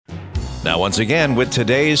Now, once again, with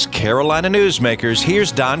today's Carolina Newsmakers,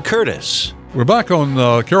 here's Don Curtis. We're back on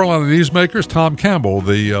Carolina Newsmakers. Tom Campbell,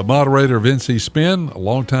 the moderator of NC Spin, a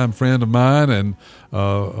longtime friend of mine and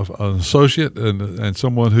an associate and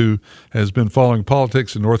someone who has been following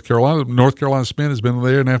politics in North Carolina. North Carolina Spin has been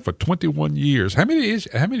there now for 21 years. How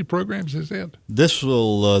many programs is that? This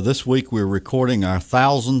week we're recording our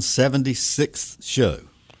 1,076th show.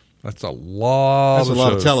 That's a lot.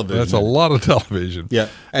 Of television. That's a lot of television. Yeah,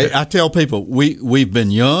 I tell people we've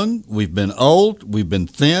been young, we've been old, we've been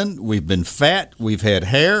thin, we've been fat, we've had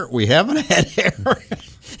hair, we haven't had hair.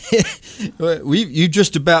 You've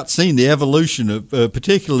just about seen the evolution of,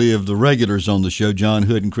 particularly of the regulars on the show, John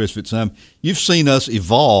Hood and Chris Fitzsimons. You've seen us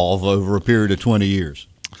evolve over a period of 20 years.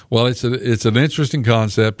 Well, it's an interesting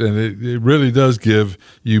concept, and it really does give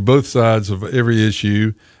you both sides of every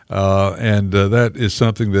issue. And that is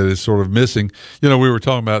something that is sort of missing. You know, we were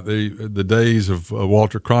talking about the days of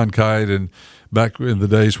Walter Cronkite and back in the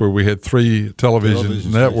days where we had three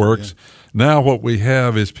television networks. Station, yeah. Now what we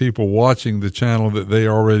have is people watching the channel that they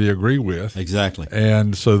already agree with. Exactly.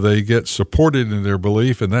 And so they get supported in their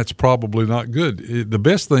belief, and that's probably not good. The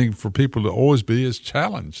best thing for people to always be is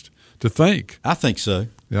challenged to think. I think so.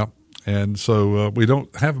 Yeah. And so we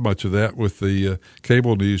don't have much of that with the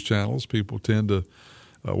cable news channels. People tend to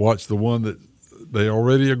watch the one that they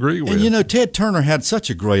already agree with. And, you know, Ted Turner had such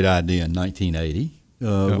a great idea in 1980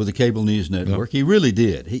 with the cable news network. He really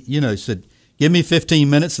did. He said, give me 15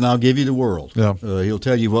 minutes and I'll give you the world. Yeah. He'll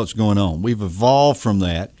tell you what's going on. We've evolved from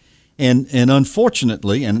that. And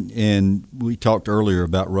unfortunately, and we talked earlier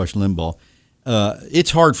about Rush Limbaugh,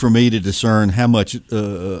 it's hard for me to discern how much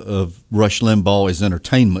of Rush Limbaugh is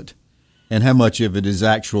entertainment and how much of it is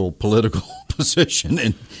actual political position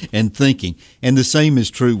and thinking. And the same is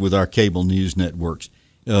true with our cable news networks.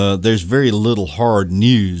 There's very little hard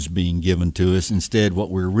news being given to us. Instead,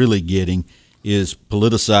 what we're really getting is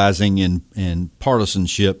politicizing and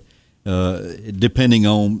partisanship, depending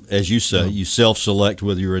on, as you say, you self-select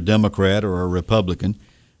whether you're a Democrat or a Republican.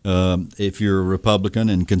 If you're a Republican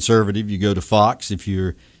and conservative, you go to Fox. If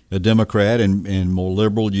you're a Democrat and more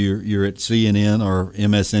liberal, you're at CNN or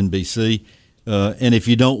MSNBC. And if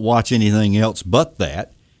you don't watch anything else but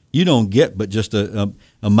that, you don't get but just a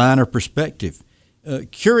minor perspective.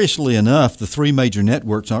 Curiously enough, the three major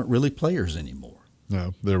networks aren't really players anymore.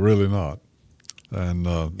 No, they're really not. And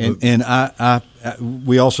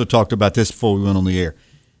we also talked about this before we went on the air.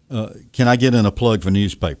 Can I get in a plug for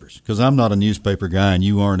newspapers? Because I'm not a newspaper guy and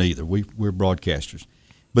you aren't either. We're broadcasters.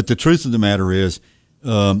 But the truth of the matter is,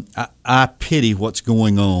 I pity what's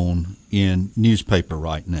going on in newspaper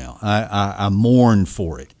right now. I mourn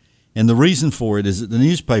for it. And the reason for it is that the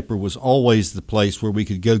newspaper was always the place where we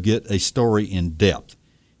could go get a story in depth.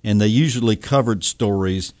 And they usually covered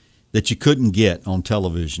stories that you couldn't get on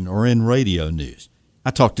television or in radio news.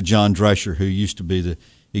 I talked to John Drescher, who used to be the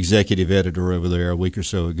executive editor over there a week or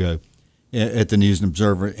so ago at the News and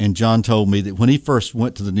Observer, and John told me that when he first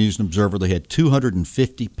went to the News and Observer, they had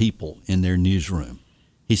 250 people in their newsroom.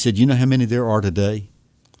 He said, you know how many there are today?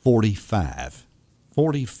 45.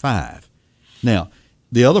 45. Now,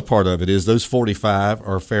 the other part of it is those 45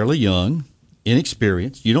 are fairly young,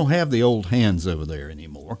 inexperienced. You don't have the old hands over there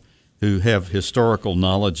anymore who have historical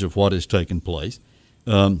knowledge of what has taken place.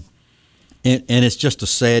 And it's just a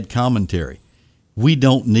sad commentary. We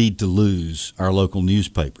don't need to lose our local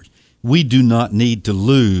newspapers. We do not need to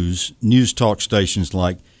lose news talk stations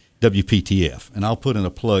like WPTF. And I'll put in a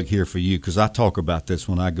plug here for you because I talk about this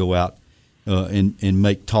when I go out and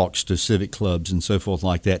make talks to civic clubs and so forth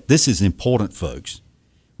like that. This is important, folks.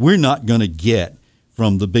 We're not going to get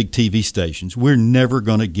from the big TV stations, we're never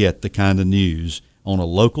going to get the kind of news on a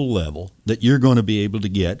local level that you're going to be able to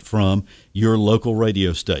get from your local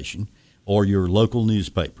radio station or your local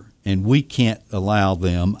newspaper. And we can't allow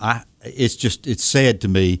them. It's sad to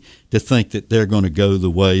me to think that they're going to go the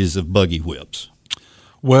ways of buggy whips.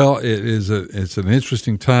 Well, it's an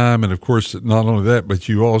interesting time, and of course, not only that, but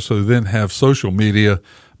you also then have social media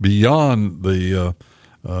beyond the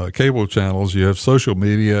cable channels. You have social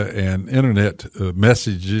media and internet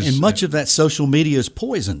messages, and much of that social media is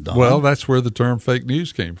poisoned. Don. Well, that's where the term fake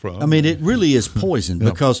news came from. I mean, it really is poisoned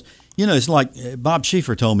because it's like Bob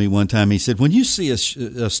Schieffer told me one time. He said, when you see a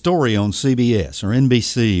story on CBS or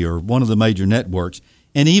NBC or one of the major networks,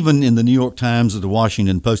 and even in the New York Times or the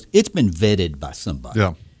Washington Post, it's been vetted by somebody.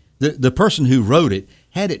 Yeah. The person who wrote it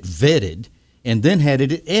had it vetted and then had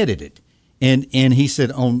it edited. And he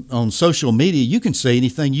said on social media, you can say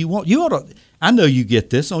anything you want. You ought to. I know you get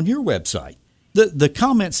this on your website. The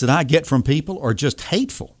comments that I get from people are just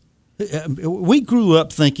hateful. We grew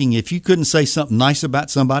up thinking if you couldn't say something nice about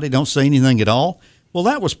somebody, don't say anything at all. Well,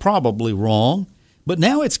 that was probably wrong. But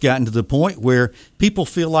now it's gotten to the point where people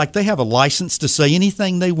feel like they have a license to say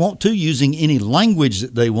anything they want to, using any language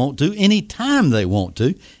that they want to, any time they want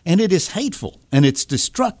to, and it is hateful and it's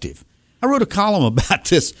destructive. I wrote a column about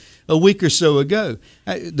this a week or so ago.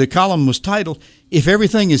 The column was titled, "If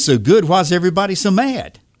Everything is So Good, Why is Everybody So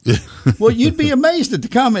Mad?" Well, you'd be amazed at the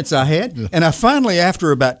comments I had. And I finally,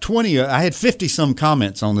 after about 20, I had 50-some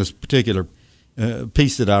comments on this particular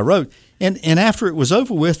piece that I wrote. And after it was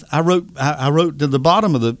over with, I wrote to the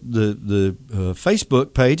bottom of the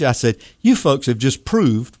Facebook page, I said, "You folks have just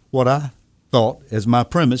proved what I thought as my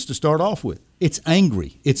premise to start off with. It's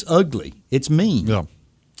angry. It's ugly. It's mean." Yeah.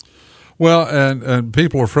 Well, and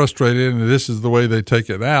people are frustrated, and this is the way they take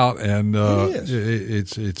it out, and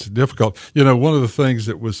it's difficult. You know, one of the things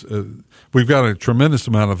that was we've got a tremendous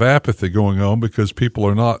amount of apathy going on because people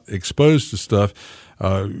are not exposed to stuff.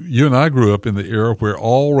 You and I grew up in the era where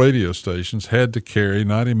all radio stations had to carry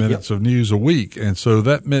 90 minutes of news a week, and so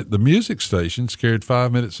that meant the music stations carried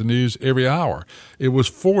 5 minutes of news every hour. It was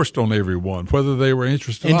forced on everyone, whether they were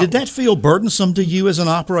interested or not. And did that feel burdensome to you as an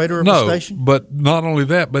operator of a station? No, but not only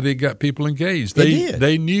that, but it got people engaged. They did.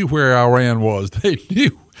 They knew where Iran was. They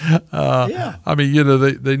knew. I mean, you know,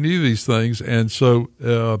 they knew these things, and so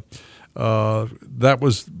that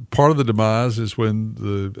was part of the demise is when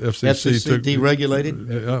the FCC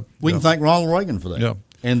deregulated. We can thank Ronald Reagan for that. Yeah.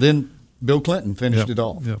 And then Bill Clinton finished it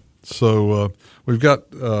off. Yeah. So we've got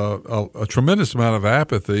a tremendous amount of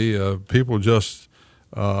apathy. People just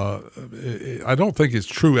I don't think it's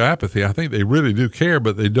true apathy. I think they really do care,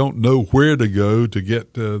 but they don't know where to go to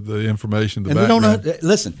get the information. And they don't know.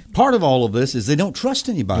 Listen, part of all of this is they don't trust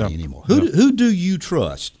anybody anymore. Who do you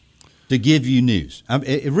trust to give you news? I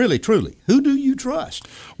mean, really, truly, who do you trust?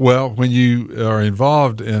 Well, when you are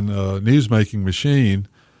involved in a news-making machine,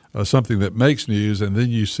 something that makes news, and then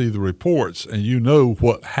you see the reports, and you know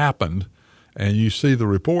what happened, and you see the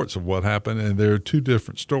reports of what happened, and there are two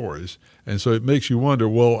different stories. And so it makes you wonder,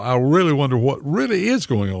 well, I really wonder what really is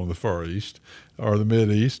going on in the Far East or the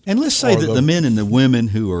Mideast. And let's say that the men and the women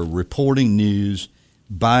who are reporting news,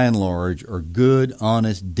 by and large, are good,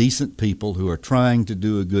 honest, decent people who are trying to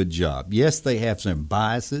do a good job. Yes, they have some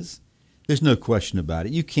biases. There's no question about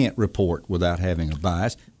it. You can't report without having a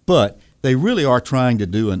bias, but they really are trying to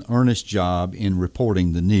do an earnest job in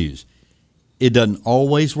reporting the news. It doesn't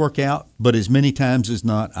always work out, but as many times as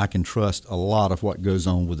not, I can trust a lot of what goes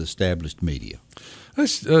on with established media.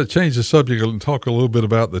 Let's change the subject and talk a little bit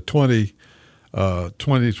about the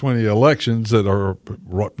 2020 elections that are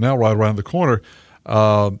now right around the corner.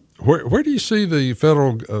 Where do you see the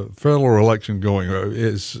federal election going?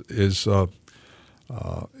 Is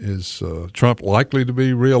Trump likely to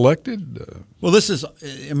be reelected? Well, this is,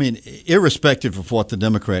 I mean, irrespective of what the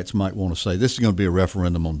Democrats might want to say, this is going to be a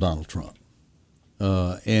referendum on Donald Trump.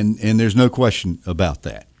 And there's no question about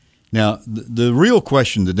that. Now, the real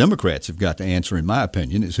question the Democrats have got to answer, in my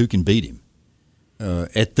opinion, is who can beat him.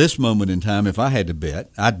 At this moment in time, if I had to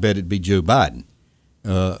bet, I'd bet it'd be Joe Biden.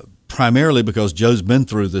 Primarily because Joe's been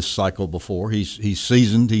through this cycle before. He's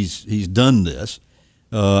seasoned. He's done this.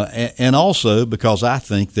 And also because I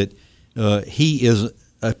think that he is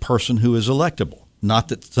a person who is electable. Not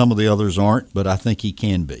that some of the others aren't, but I think he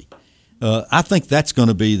can be. I think that's going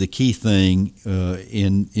to be the key thing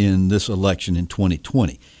in this election in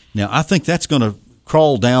 2020. Now, I think that's going to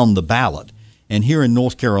crawl down the ballot. And here in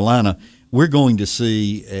North Carolina, we're going to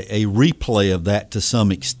see a replay of that to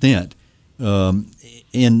some extent,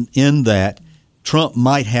 in that Trump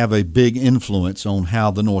might have a big influence on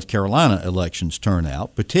how the North Carolina elections turn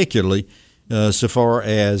out, particularly so far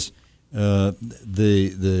as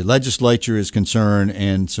the legislature is concerned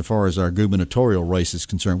and so far as our gubernatorial race is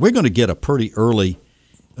concerned. We're going to get a pretty early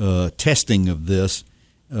testing of this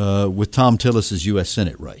with Tom Tillis's U.S.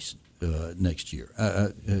 Senate race next year.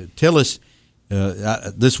 Tillis,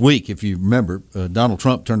 this week, if you remember, Donald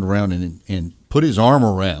Trump turned around and put his arm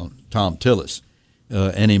around Tom Tillis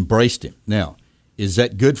and embraced him. Now, is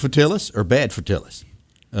that good for Tillis or bad for Tillis?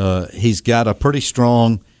 He's got a pretty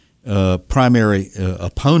strong primary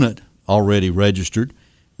opponent already registered,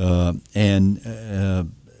 and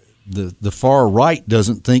the far right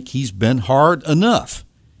doesn't think he's been hard enough.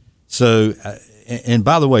 So, and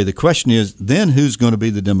by the way, the question is then who's going to be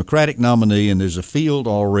the Democratic nominee? And there's a field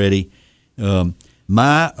already.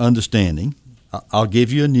 My understanding, I'll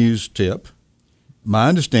give you a news tip. My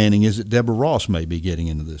understanding is that Deborah Ross may be getting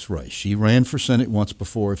into this race. She ran for Senate once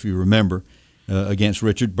before, if you remember, against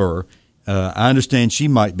Richard Burr. I understand she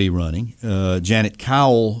might be running. Janet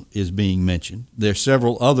Cowell is being mentioned. There are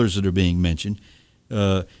several others that are being mentioned.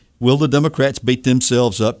 Will the Democrats beat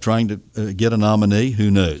themselves up trying to get a nominee?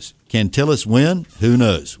 Who knows? Can tell us when? Who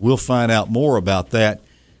knows? We'll find out more about that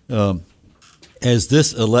as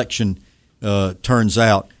this election turns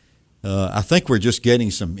out. I think we're just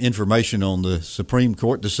getting some information on the Supreme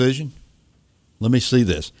Court decision. Let me see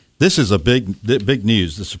this. This is a big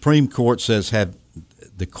news. The Supreme Court says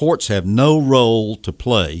the courts have no role to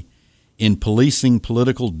play in policing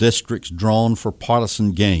political districts drawn for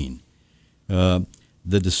partisan gain.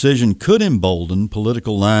 The decision could embolden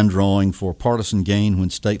political line drawing for partisan gain when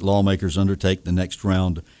state lawmakers undertake the next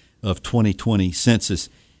round of 2020 census.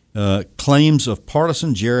 Claims of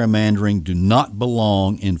partisan gerrymandering do not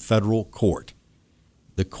belong in federal court.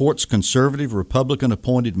 The court's conservative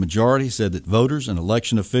Republican-appointed majority said that voters and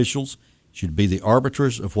election officials should be the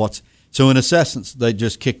arbiters of what's – so in essence, they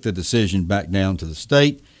just kicked the decision back down to the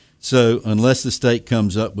state. So unless the state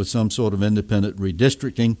comes up with some sort of independent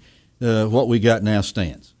redistricting, what we got now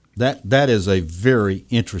stands. That is a very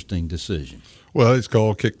interesting decision. Well, it's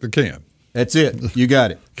called kick the can. That's it. You got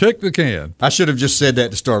it. Kick the can. I should have just said that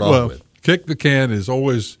to start off with. Kick the can is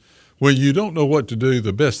always – when you don't know what to do,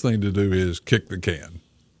 the best thing to do is kick the can.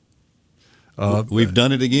 We've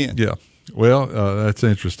done it again. Yeah. Well, that's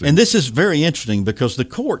interesting. And this is very interesting because the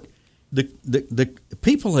court, the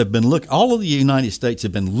people have been all of the United States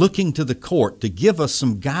have been looking to the court to give us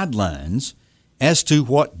some guidelines as to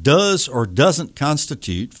what does or doesn't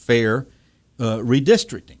constitute fair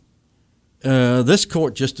redistricting. This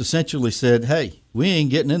court just essentially said, hey, we ain't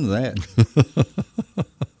getting into that.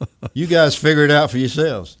 You guys figure it out for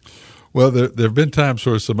yourselves. Well, there have been times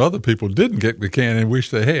where some other people didn't kick the can and wish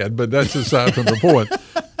they had, but that's aside from the point.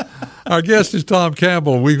 Our guest is Tom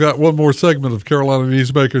Campbell. We've got one more segment of Carolina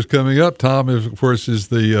Newsmakers coming up. Tom, of course, is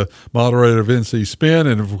the moderator of NC Spin,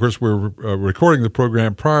 and, of course, we're recording the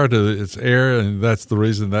program prior to its air, and that's the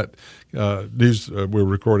reason that news we're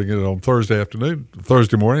recording it on Thursday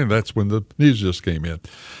morning, and that's when the news just came in.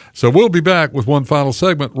 So we'll be back with one final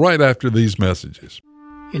segment right after these messages.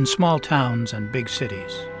 In small towns and big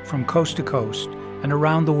cities, from coast to coast and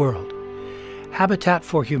around the world, Habitat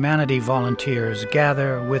for Humanity volunteers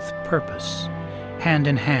gather with purpose. Hand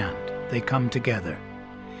in hand, they come together.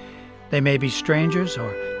 They may be strangers or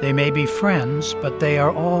they may be friends, but they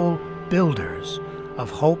are all builders of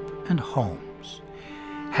hope and homes.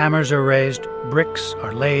 Hammers are raised, bricks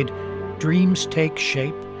are laid, dreams take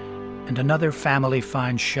shape, and another family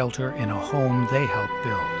finds shelter in a home they help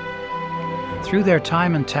build. Through their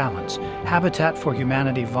time and talents, Habitat for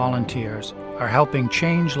Humanity volunteers are helping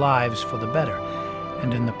change lives for the better,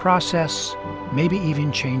 and in the process, maybe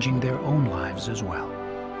even changing their own lives as well.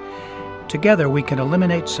 Together, we can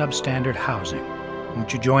eliminate substandard housing.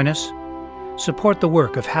 Won't you join us? Support the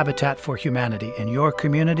work of Habitat for Humanity in your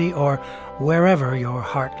community or wherever your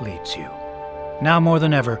heart leads you. Now more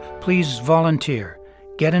than ever, please volunteer,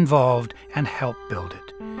 get involved, and help build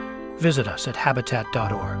it. Visit us at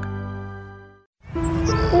habitat.org.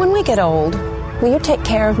 When we get old, will you take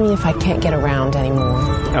care of me if I can't get around anymore?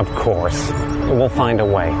 Of course. We'll find a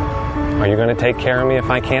way. Are you going to take care of me if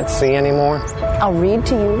I can't see anymore? I'll read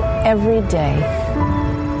to you every day.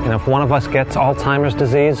 And if one of us gets Alzheimer's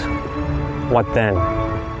disease, what then?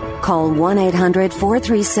 Call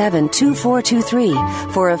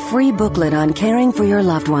 1-800-437-2423 for a free booklet on caring for your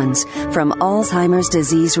loved ones from Alzheimer's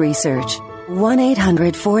Disease Research.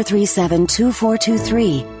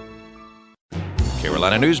 1-800-437-2423.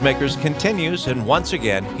 Carolina Newsmakers continues, and once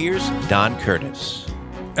again, here's Don Curtis.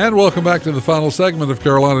 And welcome back to the final segment of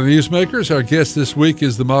Carolina Newsmakers. Our guest this week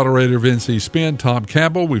is the moderator of NC Spin, Tom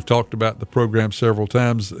Campbell. We've talked about the program several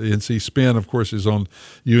times. NC Spin, of course, is on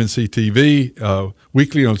UNC TV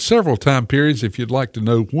weekly on several time periods. If you'd like to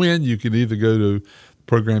know when, you can either go to the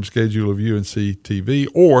program schedule of UNC TV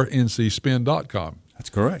or ncspin.com.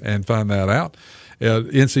 That's correct. And find that out.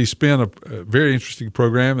 NC Spin, a very interesting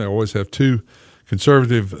program. They always have two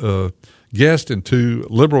conservative guest and two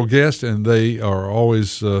liberal guests, and they are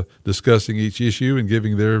always discussing each issue and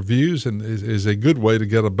giving their views, and is a good way to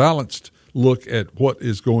get a balanced look at what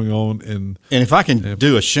is going on. And if I can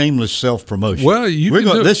do a shameless self-promotion. Well,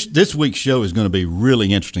 this week's show is going to be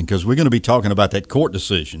really interesting because we're going to be talking about that court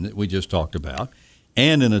decision that we just talked about,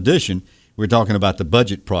 and in addition, we're talking about the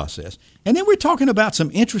budget process. And then we're talking about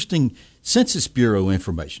some interesting Census Bureau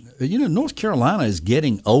information. North Carolina is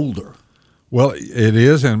getting older. Well, it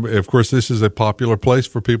is, and of course, this is a popular place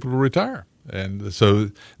for people to retire. And so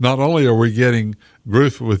not only are we getting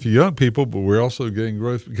growth with young people, but we're also getting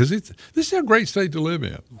growth because this is a great state to live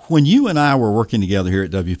in. When you and I were working together here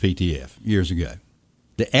at WPTF years ago,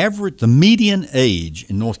 the median age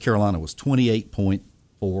in North Carolina was 28.4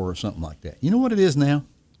 or something like that. You know what it is now?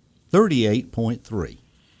 38.3.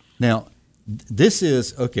 Now, this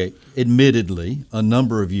is, okay, admittedly, a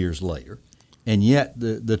number of years later, and yet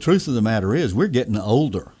the truth of the matter is we're getting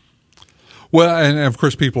older. Well, and of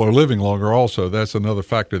course, people are living longer also. That's another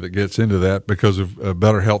factor that gets into that because of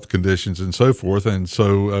better health conditions and so forth. And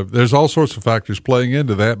so there's all sorts of factors playing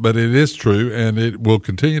into that, but it is true, and it will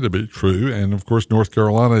continue to be true. And, of course, North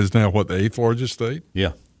Carolina is now, the 8th largest state?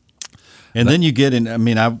 Yeah. And then you get in,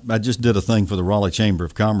 I just did a thing for the Raleigh Chamber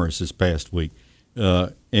of Commerce this past week,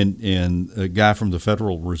 and a guy from the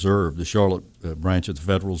Federal Reserve, the Charlotte branch of the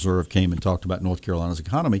Federal Reserve, came and talked about North Carolina's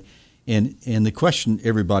economy. And the question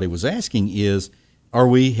everybody was asking is, are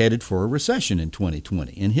we headed for a recession in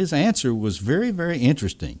 2020? And his answer was very, very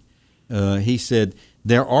interesting. He said,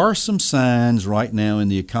 there are some signs right now in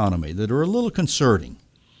the economy that are a little concerning,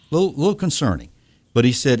 little concerning. But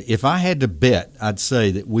he said, if I had to bet, I'd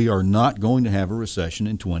say that we are not going to have a recession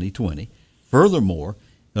in 2020. Furthermore,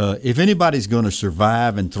 if anybody's going to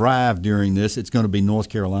survive and thrive during this, it's going to be North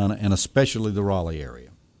Carolina and especially the Raleigh area.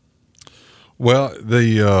 Well,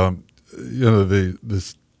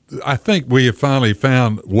 I think we have finally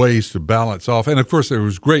found ways to balance off. And, of course, there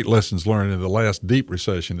was great lessons learned in the last deep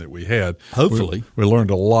recession that we had. Hopefully. We learned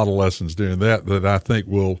a lot of lessons during that I think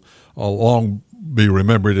will long be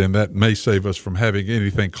remembered, and that may save us from having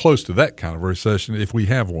anything close to that kind of recession if we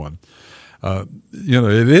have one.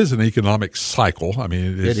 It is an economic cycle. I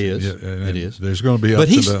mean, it is. It is. There's going to be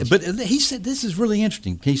ups and downs. But he said this is really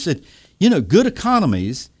interesting. He said, good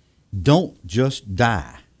economies don't just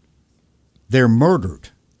die. They're murdered.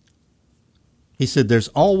 He said there's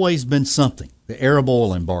always been something, the Arab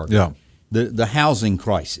oil embargo, the housing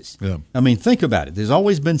crisis. Yeah. I mean, think about it. There's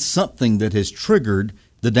always been something that has triggered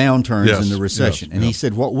the downturns and the recession. And he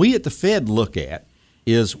said what we at the Fed look at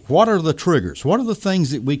is what are the triggers? What are the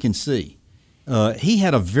things that we can see? He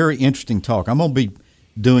had a very interesting talk. I'm going to be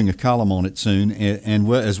doing a column on it soon,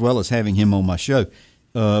 and as well as having him on my show,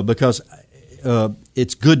 because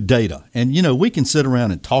it's good data. And, we can sit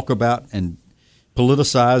around and talk about and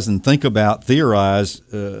politicize and think about, theorize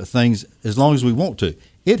things as long as we want to.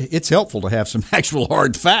 It's helpful to have some actual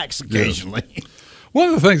hard facts occasionally. Yes. One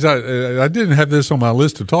of the things I didn't have this on my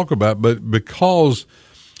list to talk about, but because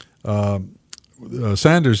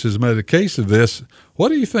Sanders has made a case of this, what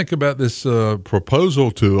do you think about this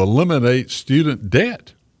proposal to eliminate student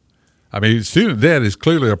debt? I mean, student debt is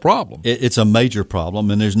clearly a problem. It's a major problem,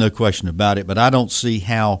 and there's no question about it. But I don't see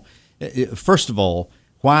how. First of all,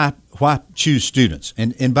 why choose students?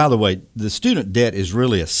 And by the way, the student debt is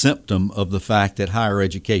really a symptom of the fact that higher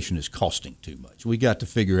education is costing too much. We got to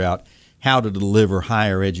figure out how to deliver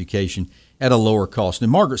higher education at a lower cost.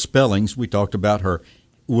 And Margaret Spellings, we talked about her,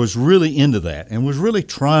 was really into that and was really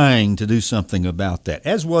trying to do something about that.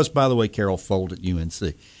 As was, by the way, Carol Folt at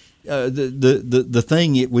UNC. The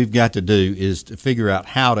thing that we've got to do is to figure out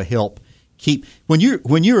how to help keep when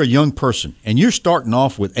you're a young person and you're starting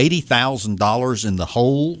off with $80,000 in the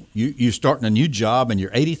hole. You're starting a new job and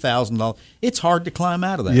you're $80,000. It's hard to climb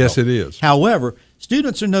out of that. Yes, hole. It is. However,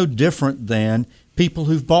 students are no different than people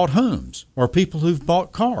who've bought homes or people who've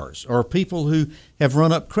bought cars or people who have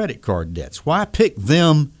run up credit card debts. Why pick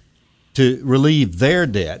them to relieve their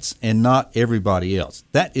debts and not everybody else?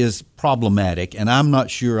 That is problematic, and I'm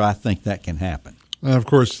not sure I think that can happen. And of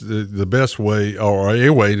course, the best way, or a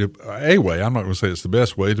way, I'm not going to say it's the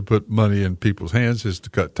best way to put money in people's hands is to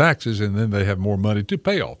cut taxes, and then they have more money to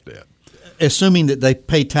pay off debt. Assuming that they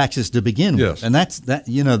pay taxes to begin with. And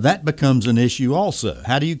that becomes an issue also.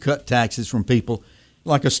 How do you cut taxes from people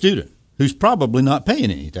like a student who's probably not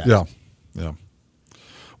paying any taxes? Yeah.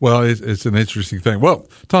 Well, it's an interesting thing. Well,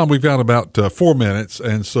 Tom, we've got about 4 minutes,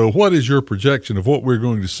 and so what is your projection of what we're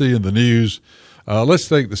going to see in the news? Let's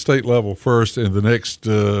take the state level first in the next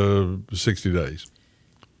 60 days.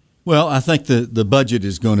 Well, I think the budget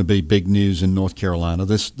is going to be big news in North Carolina.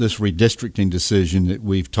 This redistricting decision that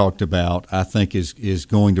we've talked about, I think, is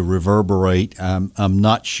going to reverberate. I'm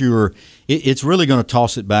not sure. It's really going to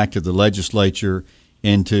toss it back to the legislature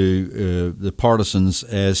and to the partisans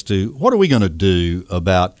as to what are we going to do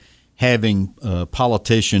about having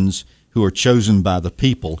politicians who are chosen by the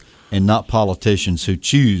people and not politicians who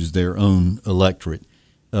choose their own electorate.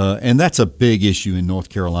 And that's a big issue in North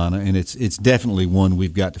Carolina, and it's definitely one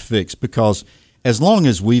we've got to fix, because as long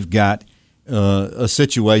as we've got a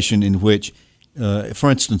situation in which, for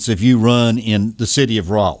instance, if you run in the city of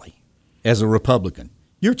Raleigh as a Republican,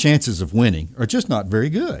 your chances of winning are just not very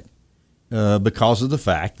good because of the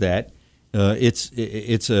fact that it's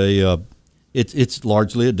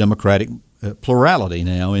largely a Democratic plurality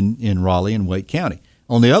now in Raleigh and Wake County.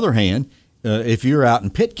 On the other hand, if you're out in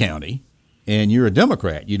Pitt County and you're a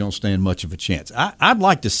Democrat, you don't stand much of a chance. I'd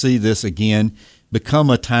like to see this again become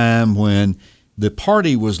a time when the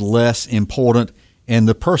party was less important and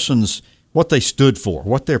the person's, what they stood for,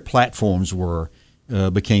 what their platforms were,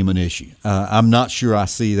 became an issue. I'm not sure I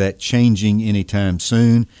see that changing anytime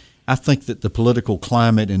soon. I think that the political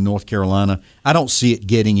climate in North Carolina, I don't see it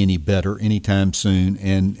getting any better anytime soon,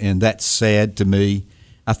 and that's sad to me.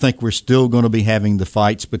 I think we're still going to be having the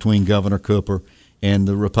fights between Governor Cooper and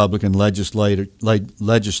the Republican legislature.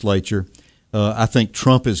 I think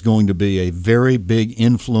Trump is going to be a very big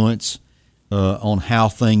influence on how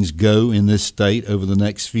things go in this state over the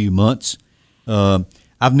next few months.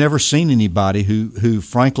 I've never seen anybody who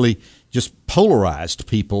frankly, just polarized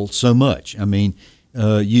people so much. I mean,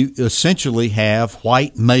 you essentially have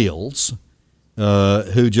white males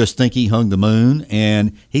who just think he hung the moon,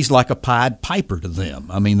 and he's like a Pied Piper to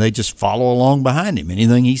them. I mean, they just follow along behind him,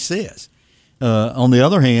 anything he says. On the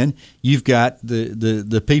other hand, you've got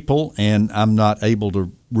the people, and I'm not able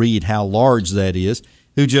to read how large that is,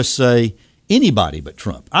 who just say anybody but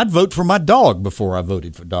Trump. I'd vote for my dog before I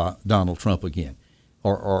voted for Donald Trump again,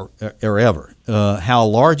 or ever. How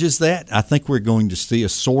large is that? I think we're going to see a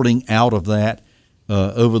sorting out of that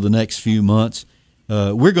over the next few months.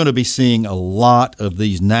 We're going to be seeing a lot of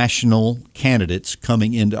these national candidates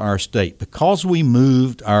coming into our state because we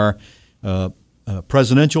moved our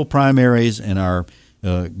presidential primaries and our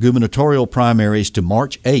gubernatorial primaries to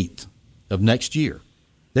March 8th of next year.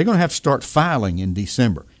 They're going to have to start filing in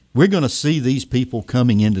December. We're going to see these people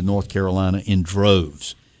coming into North Carolina in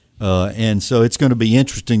droves. And so it's going to be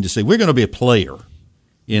interesting to see. We're going to be a player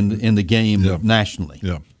in the game nationally.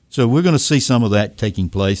 Yeah. So we're going to see some of that taking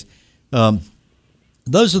place.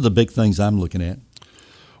 Those are the big things I'm looking at.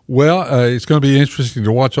 Well, it's going to be interesting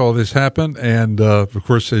to watch all this happen. And, of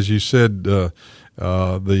course, as you said, the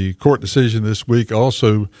court decision this week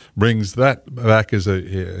also brings that back as a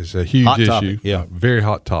huge hot issue. Topic, yeah. Very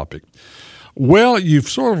hot topic. Well, you've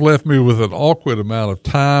sort of left me with an awkward amount of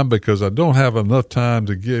time because I don't have enough time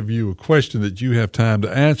to give you a question that you have time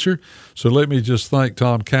to answer. So let me just thank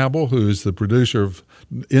Tom Campbell, who is the producer of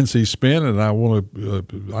NC Spin, and I want to.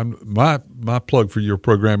 My plug for your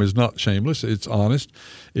program is not shameless; it's honest.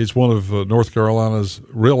 It's one of North Carolina's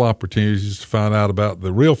real opportunities to find out about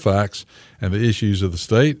the real facts and the issues of the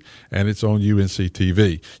state, and it's on UNC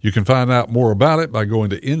TV. You can find out more about it by going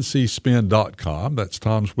to ncspin.com. That's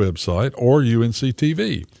Tom's website, or UNC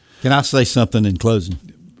TV. Can I say something in closing?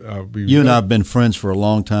 You and I have been friends for a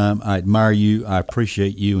long time. I admire you. I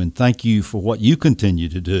appreciate you, and thank you for what you continue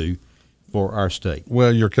to do for our state.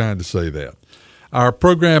 Well, you're kind to say that. Our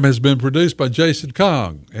program has been produced by Jason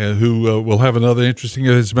Kong, who will have another interesting.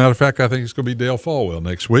 As a matter of fact, I think it's going to be Dale Falwell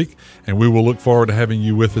next week, and we will look forward to having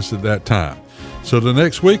you with us at that time. So the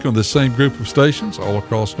next week on the same group of stations all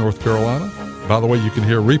across North Carolina. By the way, you can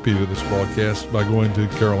hear a repeat of this broadcast by going to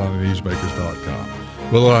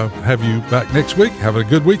carolinanewsmakers.com. We'll have you back next week. Have a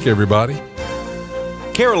good week, everybody.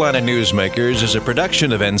 Carolina Newsmakers is a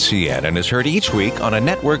production of NCN and is heard each week on a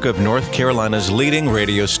network of North Carolina's leading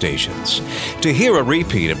radio stations. To hear a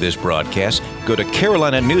repeat of this broadcast, go to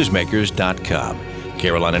carolinanewsmakers.com.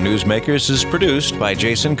 Carolina Newsmakers is produced by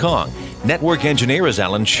Jason Kong. Network engineer is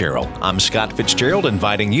Alan Sherrill. I'm Scott Fitzgerald,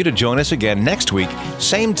 inviting you to join us again next week,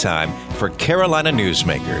 same time, for Carolina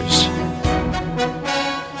Newsmakers.